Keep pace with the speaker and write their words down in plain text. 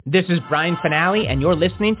This is Brian Finale, and you're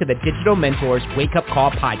listening to the Digital Mentors Wake Up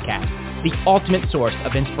Call podcast, the ultimate source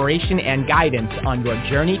of inspiration and guidance on your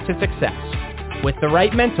journey to success. With the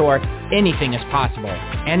right mentor, anything is possible.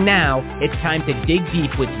 And now, it's time to dig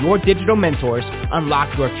deep with your digital mentors,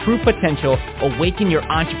 unlock your true potential, awaken your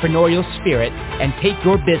entrepreneurial spirit, and take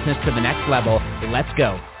your business to the next level. Let's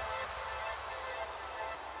go.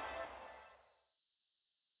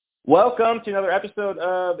 Welcome to another episode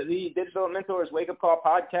of the Digital Mentors Wake Up Call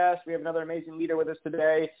podcast. We have another amazing leader with us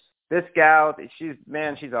today. This gal, she's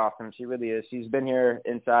awesome. She really is. She's been here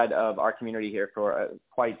inside of our community here for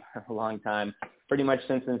quite a long time, pretty much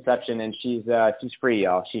since inception, and she's free,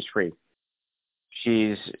 y'all. She's free.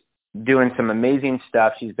 She's doing some amazing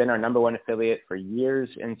stuff. She's been our number one affiliate for years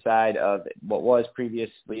inside of what was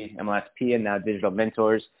previously MLSP and now Digital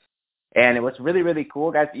Mentors. And what's really, really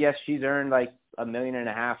cool, guys, yes, she's earned like $1.5 million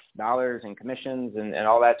in commissions and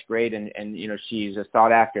all that's great. And you know, she's a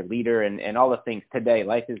sought after leader and all the things today.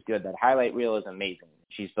 Life is good. That highlight reel is amazing.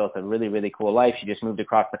 She's built a really, really cool life. She just moved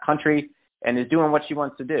across the country and is doing what she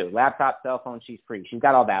wants to do. Laptop, cell phone, she's free. She's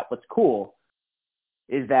got all that. What's cool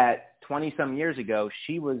is that 20 some years ago,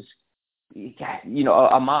 she was, you know,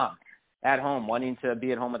 a mom at home wanting to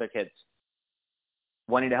be at home with her kids,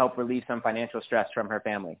 wanting to help relieve some financial stress from her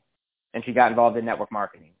family. And she got involved in network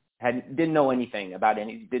marketing. Didn't know anything about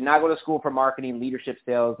any, did not go to school for marketing, leadership,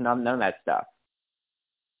 sales, none of that stuff.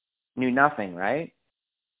 Knew nothing, right?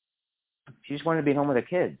 She just wanted to be home with her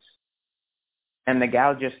kids. And the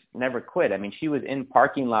gal just never quit. I mean, she was in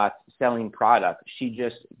parking lots selling product. She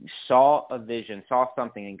just saw a vision, saw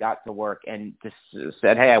something, and got to work and just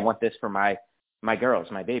said, hey, I want this for my girls,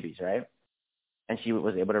 my babies, right? And she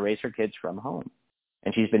was able to raise her kids from home.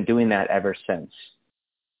 And she's been doing that ever since.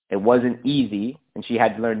 It wasn't easy, and she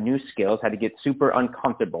had to learn new skills, had to get super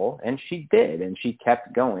uncomfortable, and she did, and she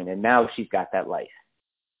kept going, and now she's got that life.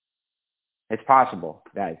 It's possible,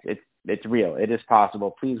 guys. It's real. It is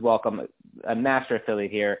possible. Please welcome a master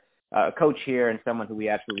affiliate here, a coach here, and someone who we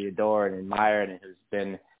absolutely adore and admire, and who's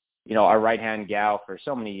been, you know, our right-hand gal for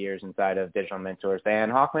so many years inside of Digital Mentors. Diane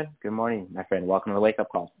Hochman, good morning, my friend. Welcome to the Wake Up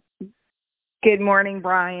Call. Good morning,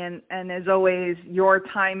 Brian. And as always, your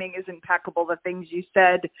timing is impeccable. The things you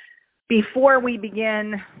said before we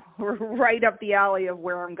begin were right up the alley of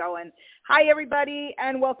where I'm going. Hi, everybody,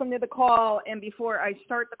 and welcome to the call. And before I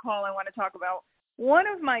start the call, I want to talk about one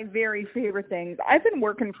of my very favorite things. I've been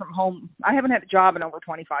working from home. I haven't had a job in over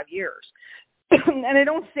 25 years. And I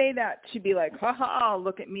don't say that to be like, ha,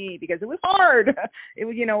 look at me, because it was hard. It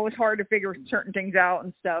was hard to figure certain things out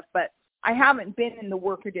and stuff. But I haven't been in the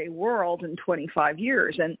workaday world in 25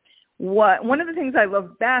 years. And one of the things I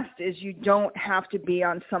love best is you don't have to be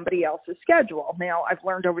on somebody else's schedule. Now, I've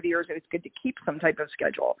learned over the years that it's good to keep some type of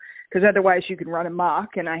schedule, because otherwise you can run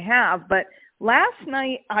amok, and I have. But last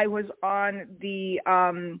night I was on the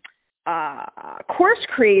course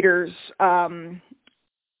creators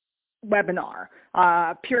webinar.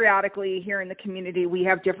 Periodically here in the community, we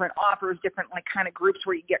have different offers, different like kind of groups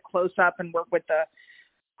where you get close up and work with the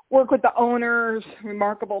owners,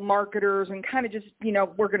 remarkable marketers, and kind of just,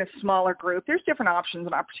 work in a smaller group. There's different options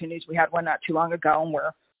and opportunities. We had one not too long ago, and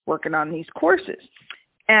we're working on these courses.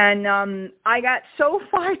 And I got so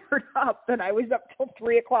fired up that I was up till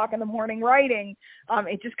 3 o'clock in the morning writing.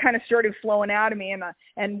 It just kind of started flowing out of me.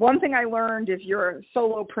 And one thing I learned, if you're a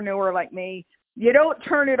solopreneur like me, you don't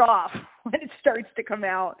turn it off when it starts to come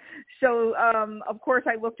out. So, of course,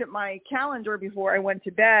 I looked at my calendar before I went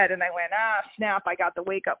to bed, and I went, snap, I got the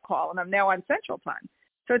wake-up call, and I'm now on Central Time.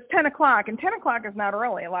 So it's 10 o'clock, and 10 o'clock is not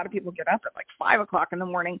early. A lot of people get up at like 5 o'clock in the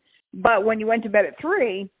morning. But when you went to bed at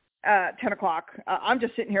 10 o'clock, I'm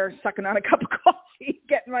just sitting here sucking on a cup of coffee,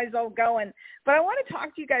 getting myself going. But I want to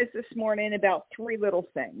talk to you guys this morning about 3 little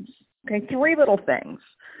things, okay, 3 little things.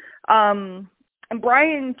 And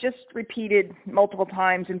Brian just repeated multiple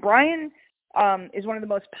times, and Brian is one of the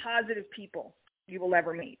most positive people you will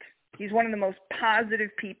ever meet. He's one of the most positive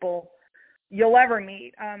people you'll ever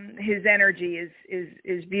meet. His energy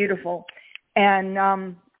is beautiful,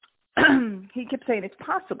 and he kept saying it's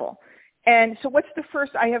possible. And so what's the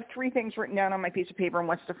first? I have 3 things written down on my piece of paper, and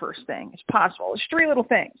what's the first thing? It's possible. It's 3 little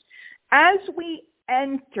things. As we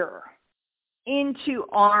enter into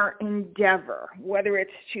our endeavor, whether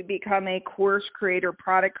it's to become a course creator,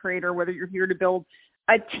 product creator, whether you're here to build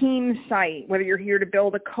a team site, whether you're here to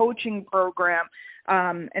build a coaching program,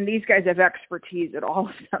 and these guys have expertise at all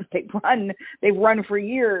of them. They've run for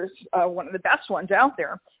years, one of the best ones out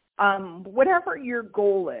there. Whatever your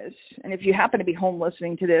goal is, and if you happen to be home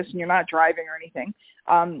listening to this and you're not driving or anything,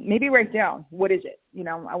 maybe write down, what is it?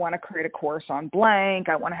 I want to create a course on blank.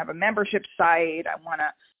 I want to have a membership site. I want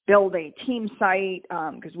to build a team site,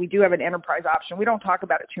 because we do have an enterprise option. We don't talk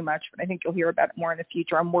about it too much, but I think you'll hear about it more in the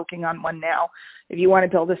future. I'm working on one now. If you want to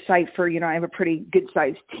build a site for, I have a pretty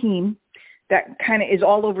good-sized team that kind of is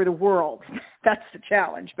all over the world. That's the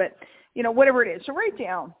challenge. But, whatever it is. So write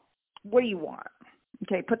down, what do you want?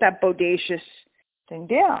 Okay, put that bodacious thing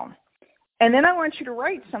down. And then I want you to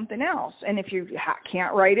write something else. And if you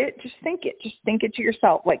can't write it, just think it. Just think it to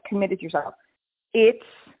yourself, like commit it to yourself. It's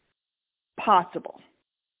possible.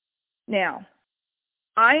 Now,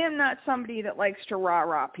 I am not somebody that likes to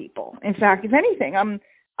rah-rah people. In fact, if anything, I'm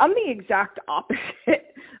the exact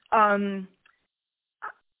opposite. I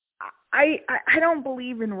don't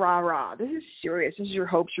believe in rah-rah. This is serious. This is your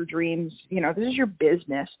hopes, your dreams. This is your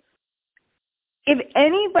business. If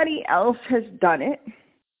anybody else has done it,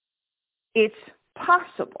 it's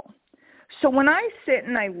possible. So when I sit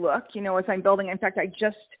and I look, as I'm building, in fact, I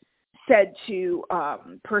just said to a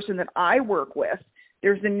person that I work with,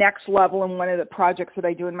 there's the next level in one of the projects that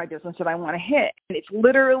I do in my business that I want to hit. And it's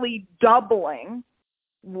literally doubling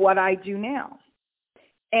what I do now.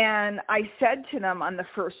 And I said to them on the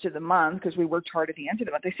first of the month, because we worked hard at the end of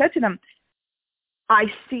the month, I said to them, I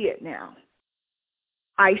see it now.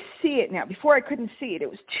 I see it now. Before I couldn't see it. It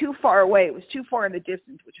was too far away. It was too far in the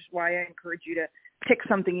distance, which is why I encourage you to pick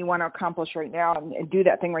something you want to accomplish right now and do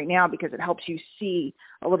that thing right now, because it helps you see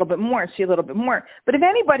a little bit more, see a little bit more. But if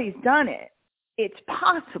anybody's done it, it's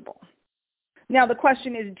possible. Now, the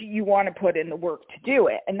question is, do you want to put in the work to do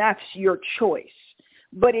it? And that's your choice.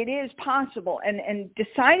 But it is possible. And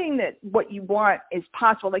deciding that what you want is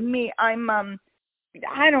possible. Like me, I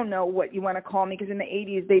don't know what you want to call me, because in the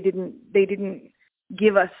 80s they didn't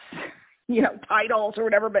give us, titles or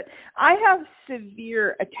whatever, but I have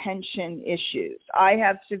severe attention issues. I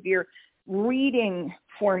have severe reading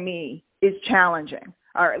for me is challenging,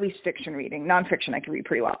 or at least fiction reading. Nonfiction I can read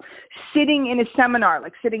pretty well. Sitting in a seminar,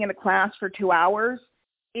 like sitting in a class for 2 hours,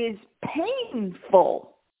 is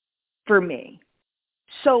painful for me.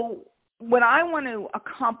 So when I want to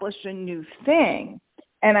accomplish a new thing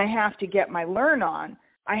and I have to get my learn on,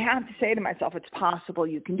 I have to say to myself, it's possible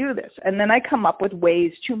you can do this. And then I come up with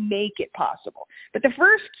ways to make it possible. But the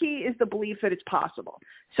first key is the belief that it's possible.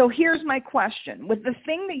 So here's my question. With the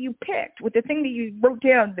thing that you picked, with the thing that you wrote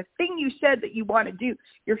down, the thing you said that you want to do,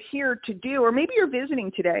 you're here to do, or maybe you're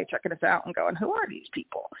visiting today, checking us out and going, who are these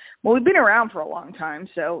people? Well, we've been around for a long time,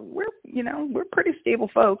 so we're pretty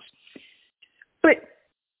stable folks. But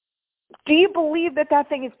do you believe that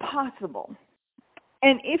thing is possible?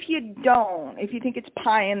 And if you don't, if you think it's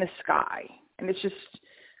pie in the sky and it's just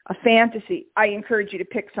a fantasy, I encourage you to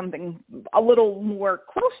pick something a little more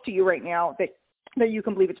close to you right now that you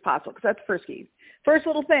can believe it's possible, because that's the first key. First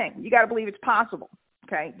little thing, you got to believe it's possible.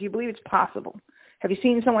 Okay? Do you believe it's possible? Have you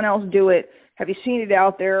seen someone else do it? Have you seen it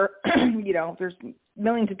out there? There's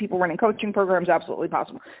millions of people running coaching programs, absolutely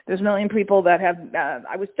possible. There's a million people that have,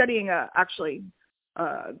 I was studying a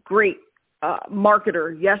great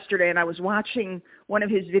marketer yesterday, and I was watching one of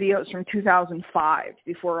his videos from 2005,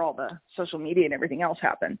 before all the social media and everything else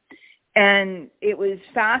happened. And it was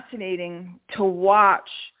fascinating to watch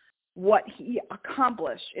what he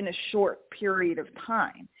accomplished in a short period of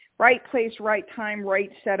time. Right place, right time, right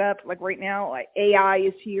setup. Like right now, like AI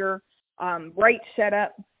is here, right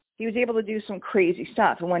setup. He was able to do some crazy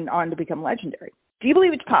stuff and went on to become legendary. Do you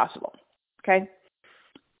believe it's possible? Okay.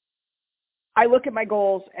 I look at my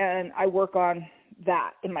goals and I work on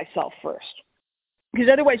that in myself first. Because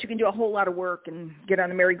otherwise you can do a whole lot of work and get on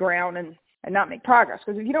the merry-go-round and not make progress.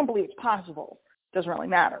 Because if you don't believe it's possible, it doesn't really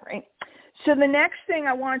matter, right? So the next thing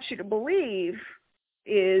I want you to believe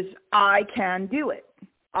is I can do it.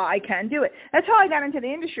 I can do it. That's how I got into the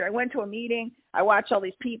industry. I went to a meeting. I watched all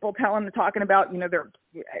these people talking about,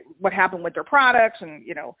 what happened with their products. And,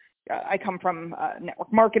 I come from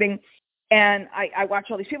network marketing. And I watched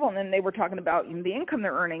all these people, and then they were talking about the income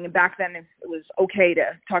they're earning. And back then it was okay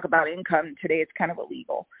to talk about income. Today it's kind of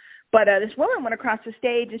illegal. But this woman went across the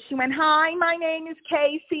stage, and she went, "Hi, my name is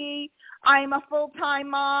Casey. I'm a full-time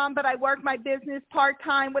mom, but I work my business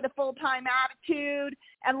part-time with a full-time attitude.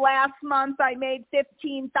 And last month I made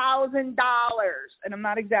 $15,000. And I'm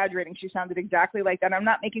not exaggerating. She sounded exactly like that. I'm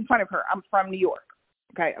not making fun of her. I'm from New York.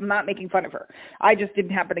 Okay, I'm not making fun of her. I just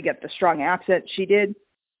didn't happen to get the strong accent she did.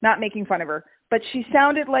 Not making fun of her, but she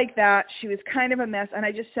sounded like that. She was kind of a mess, and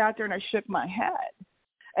I just sat there and I shook my head.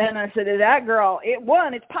 And I said to that girl,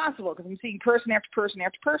 it's possible, because I'm seeing person after person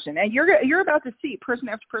after person. And you're about to see person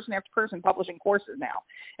after person after person publishing courses now.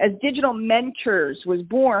 As Digital Mentors was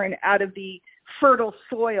born out of the fertile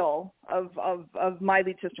soil of My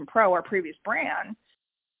Lead System Pro, our previous brand,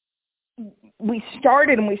 we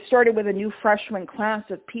started with a new freshman class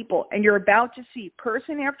of people, and you're about to see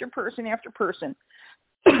person after person after person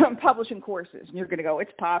publishing courses, and you're going to go,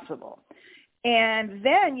 it's possible. And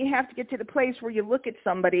then you have to get to the place where you look at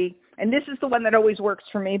somebody, and this is the one that always works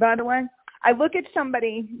for me, by the way. I look at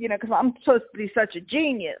somebody, because I'm supposed to be such a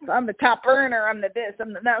genius. I'm the top earner. I'm the this.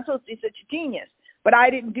 I'm supposed to be such a genius. But I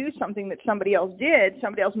didn't do something that somebody else did,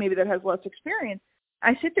 somebody else maybe that has less experience.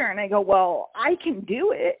 I sit there and I go, well, I can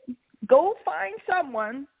do it. Go find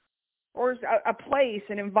someone or a place,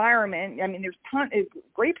 an environment. I mean, there's a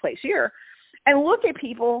great place here. And look at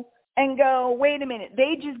people and go, wait a minute,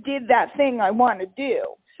 they just did that thing I want to do.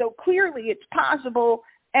 So clearly it's possible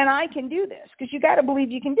and I can do this, because you got to believe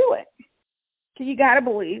you can do it. Because you got to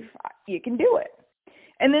believe you can do it.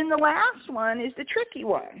 And then the last one is the tricky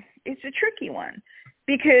one. It's a tricky one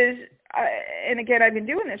because, and again, I've been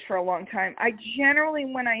doing this for a long time. I generally,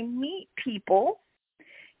 when I meet people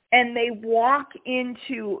and they walk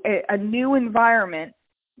into a new environment,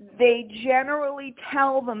 they generally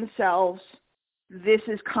tell themselves, this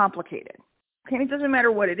is complicated. Okay, and it doesn't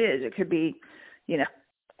matter what it is. It could be,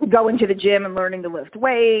 going to the gym and learning to lift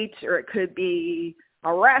weights, or it could be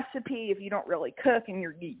a recipe if you don't really cook and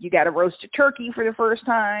you got to roast a turkey for the first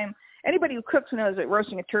time. Anybody who cooks knows that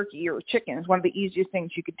roasting a turkey or a chicken is one of the easiest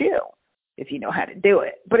things you could do if you know how to do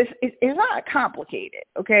it. But it's not complicated,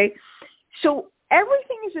 okay? So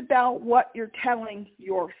everything is about what you're telling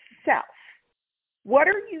yourself. What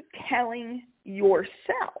are you telling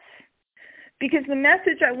yourself? Because the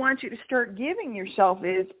message I want you to start giving yourself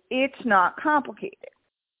is, it's not complicated.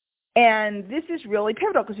 And this is really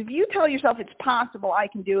pivotal, because if you tell yourself it's possible, I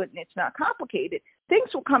can do it, and it's not complicated, things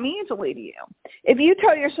will come easily to you. If you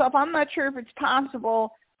tell yourself, I'm not sure if it's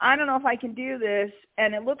possible, I don't know if I can do this,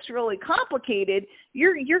 and it looks really complicated,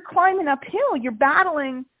 you're climbing uphill. You're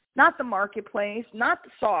battling not the marketplace, not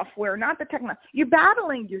the software, not the technology. You're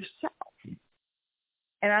battling yourself.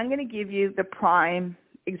 And I'm going to give you the prime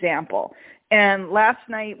example. And last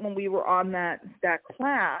night when we were on that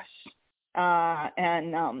class,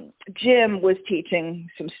 Jim was teaching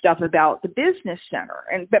some stuff about the Business Center.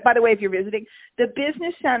 But by the way, if you're visiting, the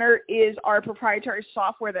Business Center is our proprietary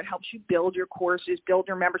software that helps you build your courses, build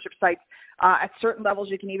your membership sites. At certain levels,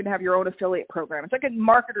 you can even have your own affiliate program. It's like a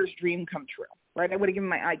marketer's dream come true, right? I would have given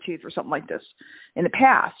my eye tooth for something like this in the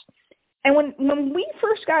past. And when we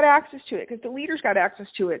first got access to it, because the leaders got access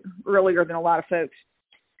to it earlier than a lot of folks,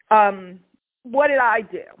 what did I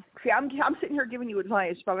do? See, I'm sitting here giving you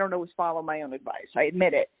advice, but I don't always follow my own advice. I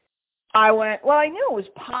admit it. I went, well, I knew it was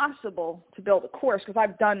possible to build a course because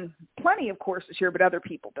I've done plenty of courses here, but other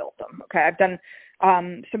people built them. Okay, I've done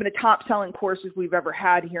some of the top-selling courses we've ever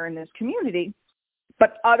had here in this community,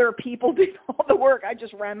 but other people did all the work. I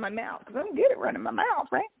just ran my mouth because I'm good at running my mouth,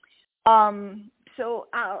 right? So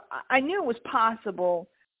I knew it was possible,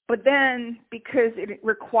 but then because it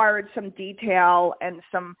required some detail and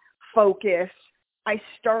some focus, I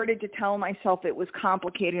started to tell myself it was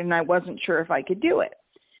complicated and I wasn't sure if I could do it,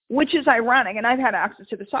 which is ironic. And I've had access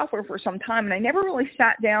to the software for some time, and I never really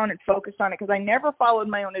sat down and focused on it because I never followed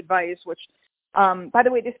my own advice, which, by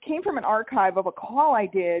the way, this came from an archive of a call I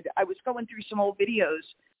did. I was going through some old videos,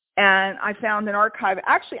 and I found an archive.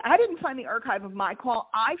 Actually, I didn't find the archive of my call.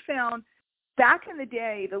 I found back in the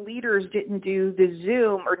day, the leaders didn't do the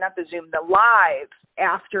live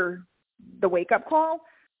after the wake-up call.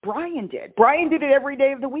 Brian did. Brian did it every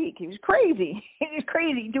day of the week. He was crazy.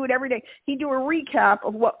 He'd do it every day. He'd do a recap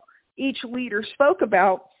of what each leader spoke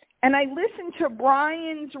about. And I listened to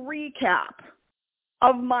Brian's recap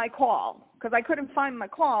of my call because I couldn't find my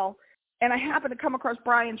call. And I happened to come across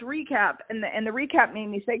Brian's recap. And the recap made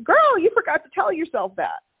me say, girl, you forgot to tell yourself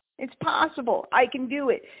that. It's possible. I can do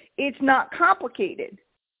it. It's not complicated.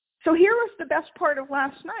 So here was the best part of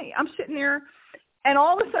last night. I'm sitting there, and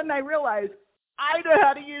all of a sudden I realized, I know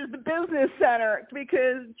how to use the Business Center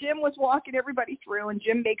because Jim was walking everybody through, and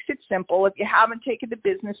Jim makes it simple. If you haven't taken the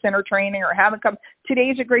Business Center training or haven't come,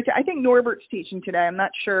 today's a great time. I think Norbert's teaching today. I'm not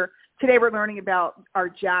sure. Today we're learning about our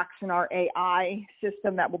Jackson, our AI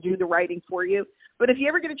system that will do the writing for you. But if you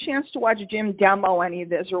ever get a chance to watch Jim demo any of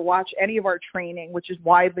this or watch any of our training, which is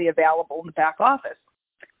widely available in the back office,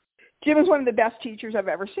 Jim is one of the best teachers I've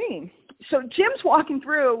ever seen. So Jim's walking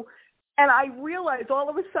through, and I realized all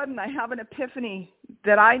of a sudden I have an epiphany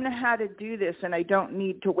that I know how to do this, and I don't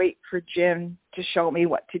need to wait for Jim to show me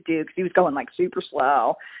what to do because he was going like super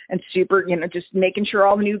slow and super, just making sure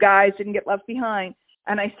all the new guys didn't get left behind.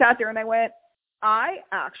 And I sat there and I went, I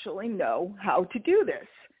actually know how to do this.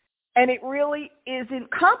 And it really isn't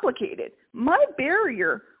complicated. My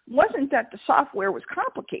barrier wasn't that the software was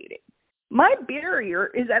complicated. My barrier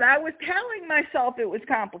is that I was telling myself it was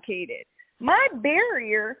complicated. My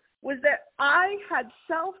barrier was that I had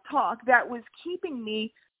self-talk that was keeping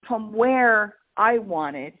me from where I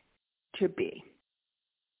wanted to be.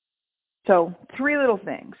 So 3 little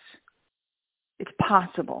things. It's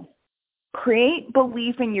possible. Create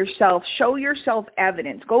belief in yourself. Show yourself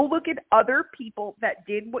evidence. Go look at other people that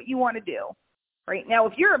did what you want to do. Right now,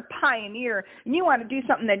 if you're a pioneer and you want to do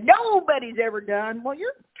something that nobody's ever done, well,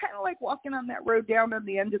 you're kind of like walking on that road down on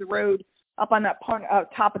the end of the road up on that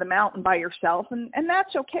top of the mountain by yourself, and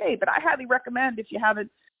that's okay. But I highly recommend, if you haven't,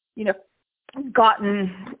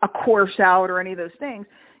 gotten a course out or any of those things,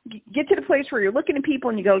 get to the place where you're looking at people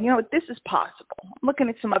and you go, this is possible. I'm looking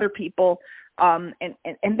at some other people, and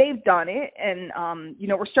they've done it, and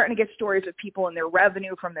we're starting to get stories of people and their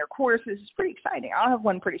revenue from their courses. It's pretty exciting. I'll have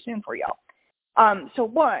one pretty soon for y'all. So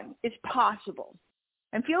 1, it's possible.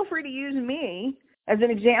 And feel free to use me as an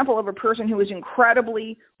example of a person who is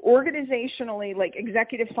incredibly organizationally, like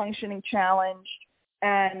executive functioning challenged.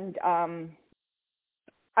 And I'm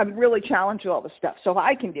really challenged with all this stuff. So if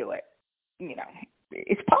I can do it,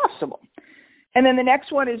 it's possible. And then the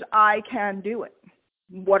next one is I can do it.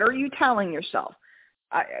 What are you telling yourself?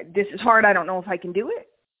 This is hard. I don't know if I can do it.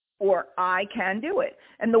 Or I can do it.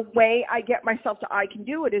 And the way I get myself to I can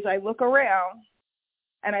do it is I look around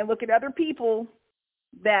and I look at other people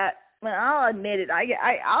that, well, I'll admit it,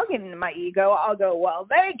 I'll get into my ego. I'll go, well,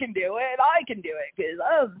 they can do it. I can do it because,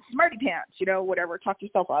 smarty pants, whatever, talk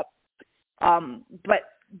yourself up. But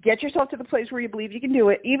get yourself to the place where you believe you can do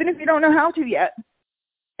it, even if you don't know how to yet.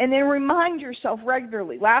 And then remind yourself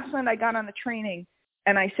regularly. Last night I got on the training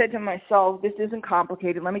and I said to myself, this isn't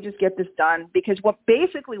complicated. Let me just get this done. Because what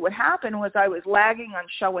happened was I was lagging on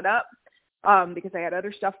showing up because I had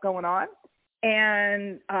other stuff going on.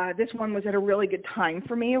 And this one was at a really good time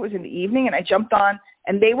for me. It was in the evening, and I jumped on,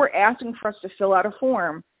 and they were asking for us to fill out a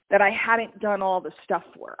form that I hadn't done all the stuff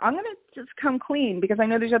for. I'm going to just come clean because I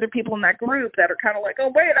know there's other people in that group that are kind of like,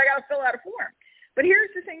 oh, wait, I got to fill out a form. But here's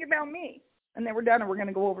the thing about me. And then we're done, and we're going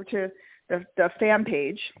to go over to the fan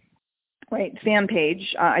page. Right, fan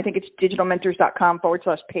page. I think it's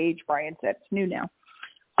digitalmentors.com/page. Brian said it's new now.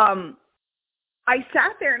 I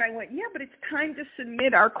sat there and I went, yeah, but it's time to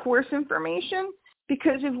submit our course information,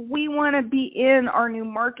 because if we want to be in our new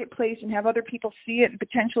marketplace and have other people see it and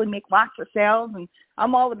potentially make lots of sales, and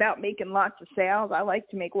I'm all about making lots of sales. I like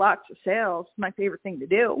to make lots of sales. It's my favorite thing to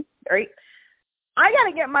do, right? I got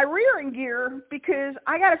to get my rear in gear because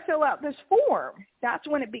I got to fill out this form. That's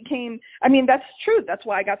when it became, that's true. That's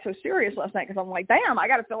why I got so serious last night, because I'm like, damn, I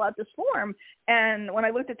got to fill out this form. And when I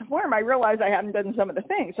looked at the form, I realized I hadn't done some of the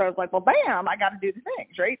things. So I was like, well, bam, I got to do the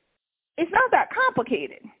things, right? It's not that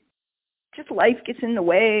complicated. Just life gets in the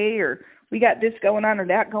way, or we got this going on or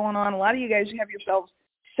that going on. A lot of you guys have yourselves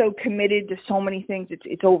so committed to so many things,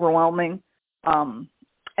 it's overwhelming.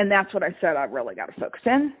 And that's what I said, I really got to focus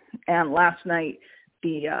in. And last night,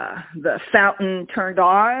 the fountain turned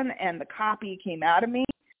on and the copy came out of me.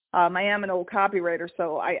 I am an old copywriter,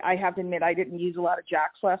 so I have to admit I didn't use a lot of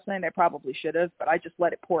Jax last night. I probably should have, but I just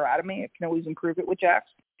let it pour out of me. I can always improve it with Jax.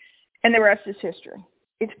 And the rest is history.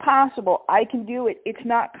 It's possible. I can do it. It's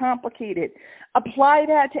not complicated. Apply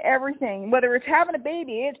that to everything. Whether it's having a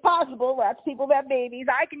baby, it's possible. Lots of people have babies.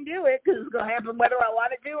 I can do it because it's going to happen whether I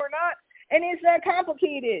want to do or not. And it's not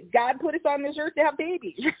complicated. God put us on this earth to have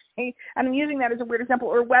babies. And I'm using that as a weird example.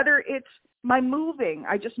 Or whether it's my moving.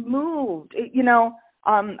 I just moved.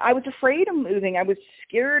 I was afraid of moving. I was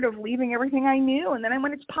scared of leaving everything I knew. And then I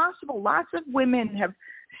went, it's possible. Lots of women have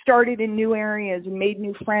started in new areas and made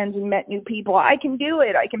new friends and met new people. I can do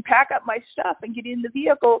it. I can pack up my stuff and get in the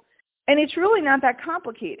vehicle. And it's really not that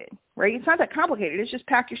complicated, right? It's not that complicated. It's just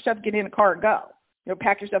pack your stuff, get in a car, and go.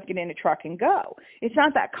 Pack your stuff, get in a truck, and go. It's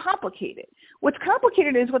not that complicated. What's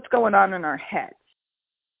complicated is what's going on in our heads.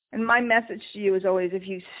 And my message to you is always, if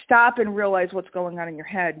you stop and realize what's going on in your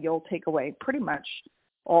head, you'll take away pretty much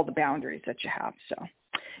all the boundaries that you have. So,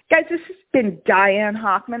 guys, this has been Diane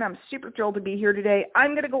Hochman. I'm super thrilled to be here today.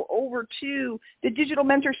 I'm going to go over to the Digital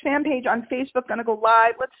Mentors fan page on Facebook. I'm going to go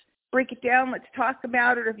live. Let's break it down. Let's talk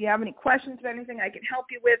about it. If you have any questions about anything I can help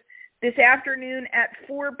you with. This afternoon at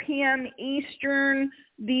 4 p.m. Eastern,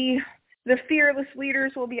 the Fearless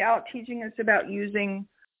Leaders will be out teaching us about using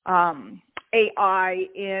AI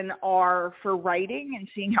for writing and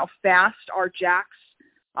seeing how fast our Jax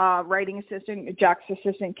Jax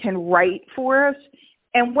assistant can write for us.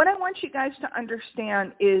 And what I want you guys to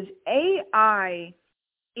understand is AI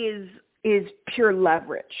is pure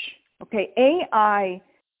leverage. Okay, AI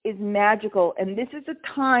is magical, and this is a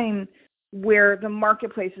time where the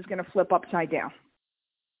marketplace is going to flip upside down.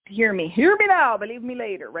 hear me now, believe me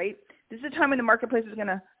later, right? This is a time when the marketplace is going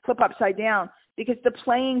to flip upside down because the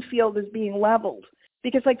playing field is being leveled.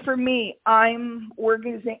 Because like for me, I'm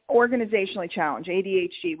organizationally challenged,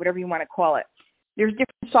 ADHD, whatever you want to call it. There's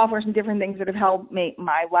different softwares and different things that have helped make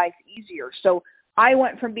my life easier. So I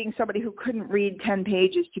went from being somebody who couldn't read 10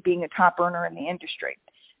 pages to being a top earner in the industry.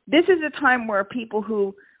 This is a time where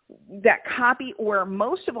people that copy, or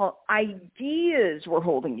most of all, ideas were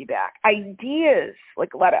holding you back. Ideas. Like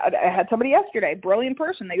I had somebody yesterday, brilliant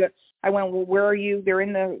person. I went, well, where are you? They're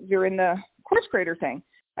in the course creator thing.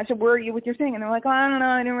 I said, where are you with your thing? And they're like, oh, I don't know.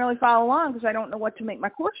 I didn't really follow along because I don't know what to make my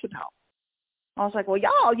course about. I was like, well,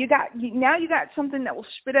 y'all, now you got something that will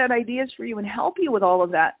spit out ideas for you and help you with all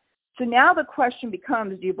of that. So now the question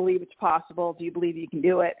becomes, do you believe it's possible? Do you believe you can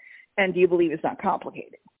do it? And do you believe it's not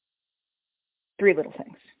complicated? 3 little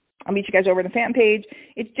things. I'll meet you guys over on the fan page.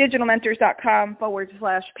 It's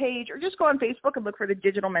digitalmentors.com/page, or just go on Facebook and look for the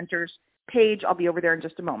Digital Mentors page. I'll be over there in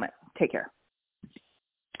just a moment. Take care.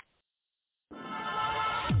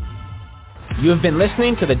 You have been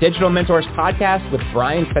listening to the Digital Mentors podcast with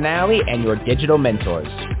Brian Finale and your Digital Mentors.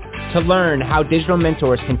 To learn how Digital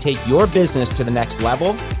Mentors can take your business to the next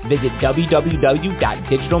level, visit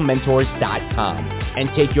www.digitalmentors.com and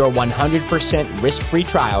take your 100% risk-free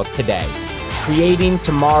trial today. Creating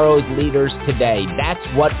tomorrow's leaders today. That's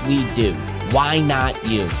what we do. Why not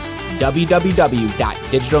you?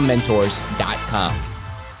 www.digitalmentors.com.